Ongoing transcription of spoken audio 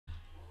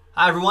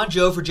Hi everyone,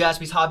 Joe for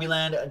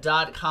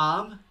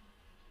JaspysHobbyland.com.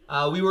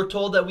 We were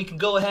told that we could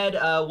go ahead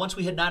once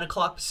we hit 9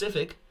 o'clock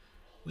Pacific.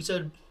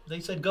 They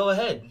said go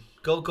ahead,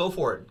 go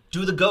for it,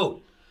 do the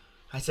GOAT.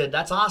 I said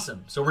that's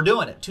awesome, so we're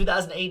doing it.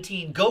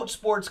 2018 GOAT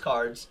Sports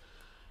Cards,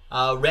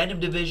 random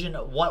division,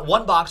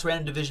 one box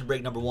random division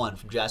break number 1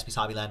 from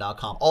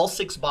JaspysHobbyland.com. All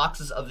 6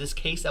 boxes of this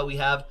case that we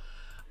have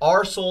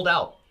are sold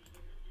out.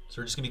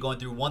 So we're just gonna be going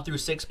through 1 through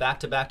 6 back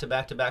to back to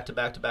back to back to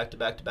back to back to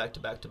back to back to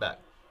back to back.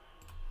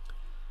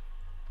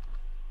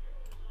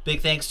 Big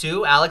thanks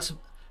to Alex,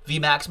 V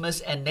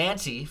Maximus, and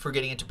Nancy for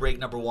getting into break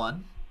number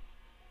 1.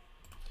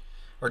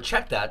 Or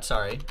check that,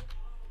 sorry.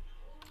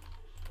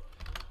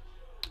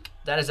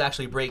 That is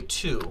actually break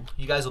 2.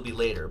 You guys will be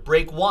later.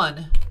 Break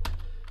 1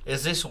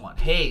 is this one.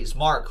 Hayes,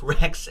 Mark,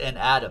 Rex, and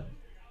Adam.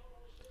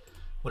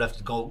 Would have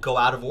to go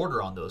out of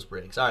order on those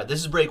breaks. All right, this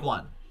is break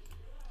 1.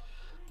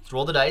 Let's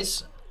roll the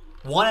dice.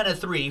 1 and a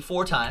 3,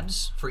 4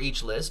 times for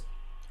each list.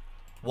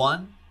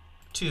 1,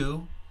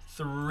 2,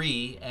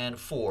 3, and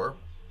 4.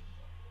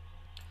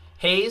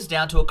 Hayes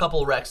down to a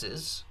couple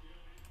Rexes.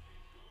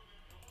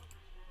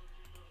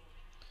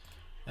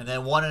 And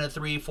then 1 and a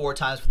 3, 4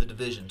 times for the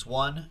divisions.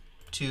 1,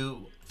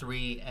 2,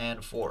 3,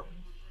 and 4.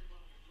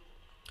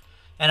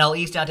 NL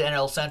East down to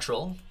NL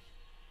Central.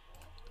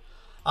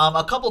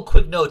 A couple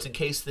quick notes in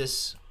case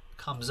this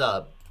comes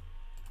up.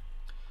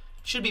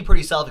 Should be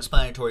pretty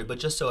self-explanatory, but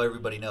just so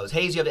everybody knows.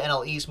 Hayes, you have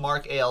NL East,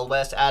 Mark AL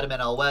West, Adam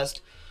NL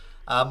West,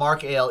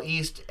 Mark AL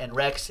East, and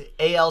Rex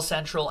AL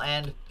Central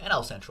and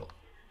NL Central.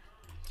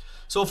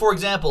 So, for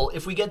example,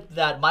 if we get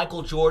that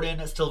Michael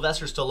Jordan,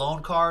 Sylvester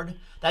Stallone card,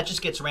 that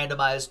just gets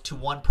randomized to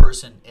one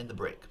person in the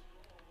break.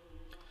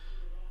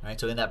 All right,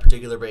 so in that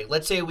particular break.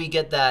 Let's say we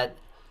get that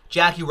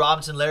Jackie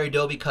Robinson, Larry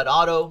Doby cut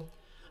auto,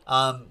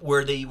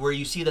 where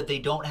you see that they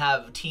don't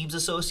have teams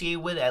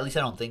associated with it. At least I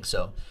don't think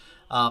so.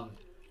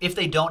 If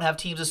they don't have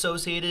teams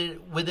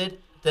associated with it,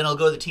 then it'll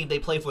go to the team they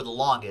play for the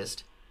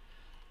longest,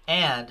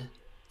 and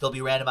they'll be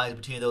randomized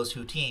between those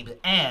 2 teams,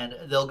 and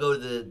they'll go to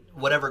the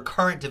whatever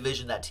current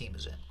division that team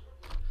is in.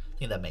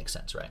 I think that makes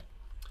sense, right?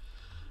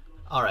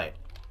 All right.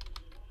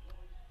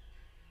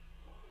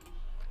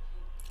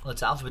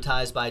 Let's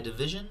alphabetize by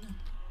division.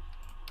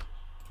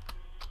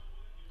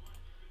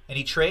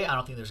 Any trade? I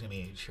don't think there's going to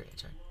be any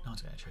trades, right? No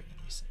one's going to trade any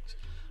of these things.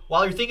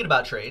 While you're thinking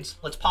about trades,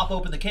 let's pop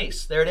open the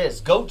case. There it is.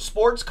 GOAT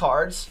Sports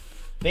Cards,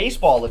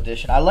 Baseball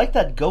Edition. I like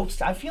that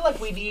GOAT. I feel like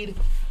we need...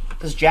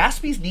 Does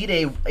Jaspys need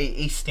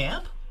a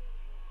stamp?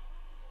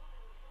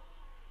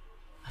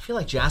 I feel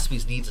like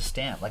Jaspys needs a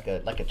stamp, like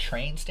a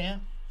train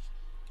stamp.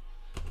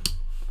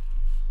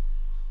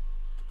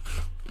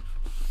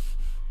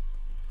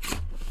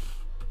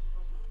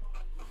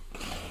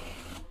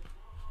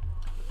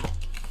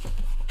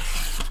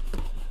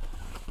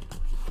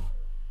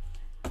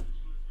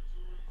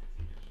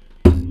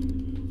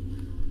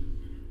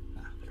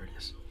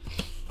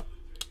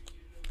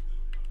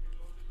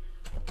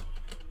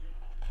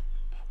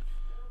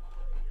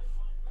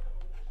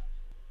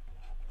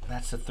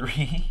 That's a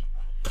 3.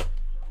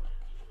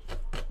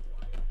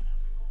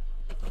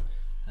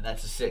 And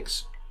that's a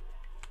 6.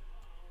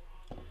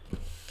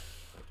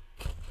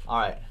 All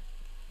right.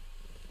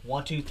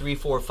 1, 2, 3,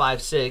 4,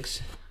 5,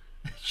 6.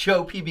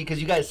 Show P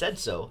because you guys said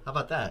so. How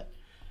about that?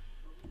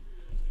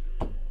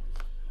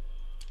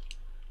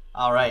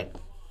 All right.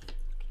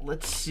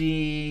 Let's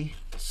see.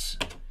 Let's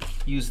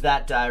use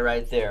that die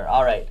right there.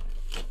 All right.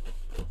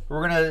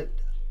 We're going to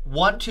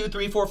 1, 2,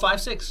 3, 4,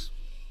 5, 6.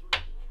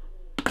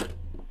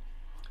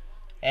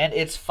 And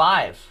it's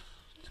 5.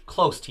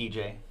 Close,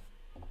 TJ.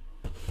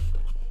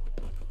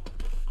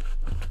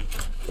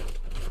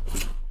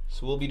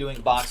 So we'll be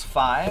doing box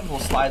 5. We'll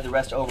slide the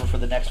rest over for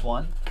the next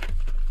one.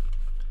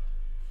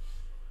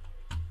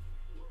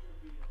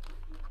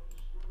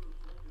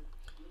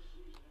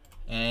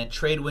 And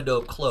trade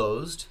window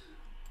closed.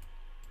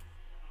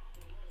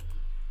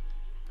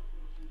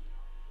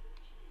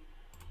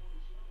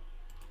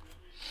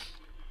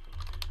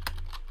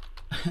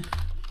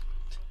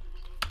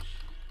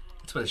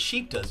 That's what a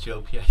sheep does, Joe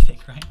P, I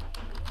think, right?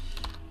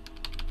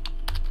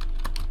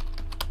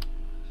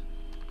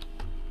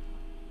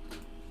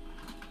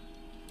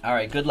 All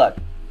right, good luck.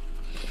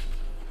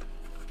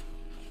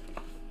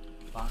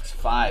 Box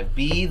 5.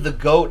 Be the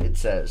GOAT, it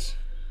says.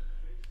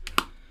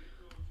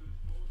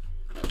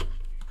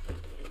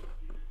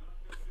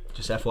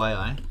 Just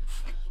FYI.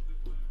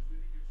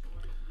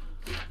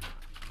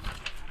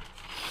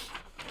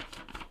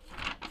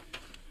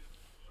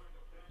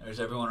 There's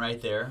everyone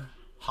right there.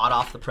 Hot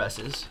off the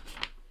presses.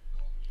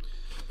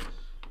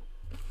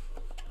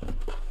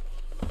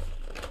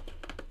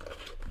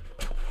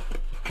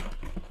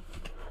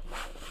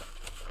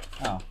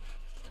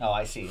 Oh,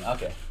 I see.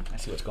 Okay. I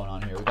see what's going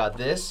on here. We got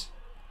this.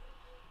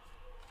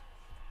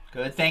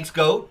 Good. Thanks,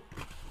 GOAT.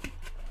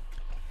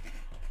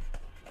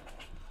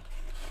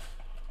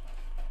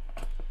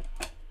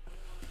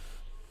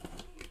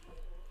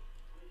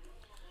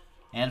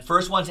 And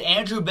first one's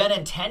Andrew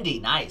Benintendi.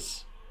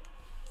 Nice.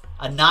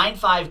 A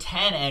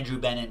 9.510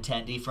 Andrew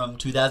Benintendi from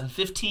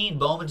 2015,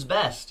 Bowman's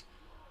Best.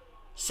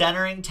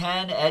 Centering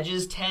 10,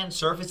 edges 10,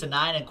 surface a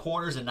 9, and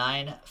corners a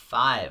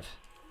 9.5.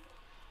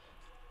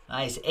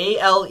 Nice.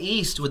 AL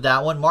East with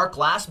that one. Mark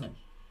Glassman.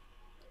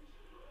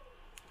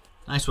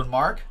 Nice one,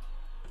 Mark.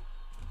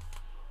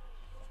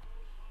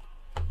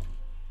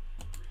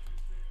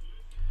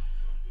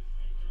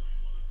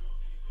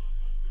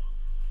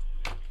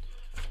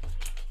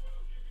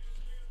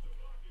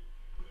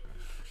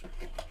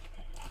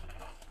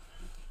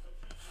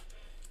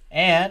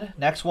 And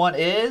next one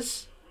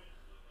is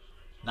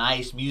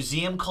nice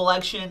museum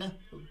collection,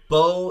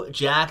 Bo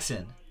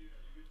Jackson.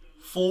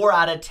 4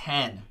 out of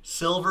 10.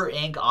 Silver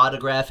ink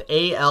autograph,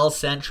 AL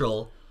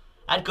Central.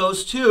 That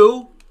goes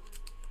to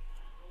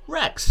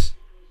Rex.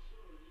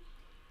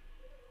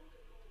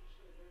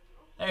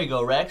 There you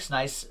go, Rex.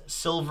 Nice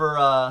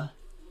silver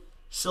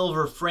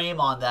silver frame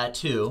on that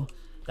too.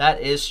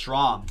 That is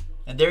strong.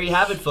 And there you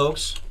have it,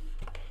 folks.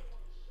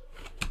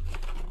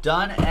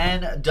 Done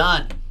and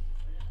done.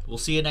 We'll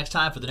see you next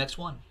time for the next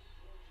one.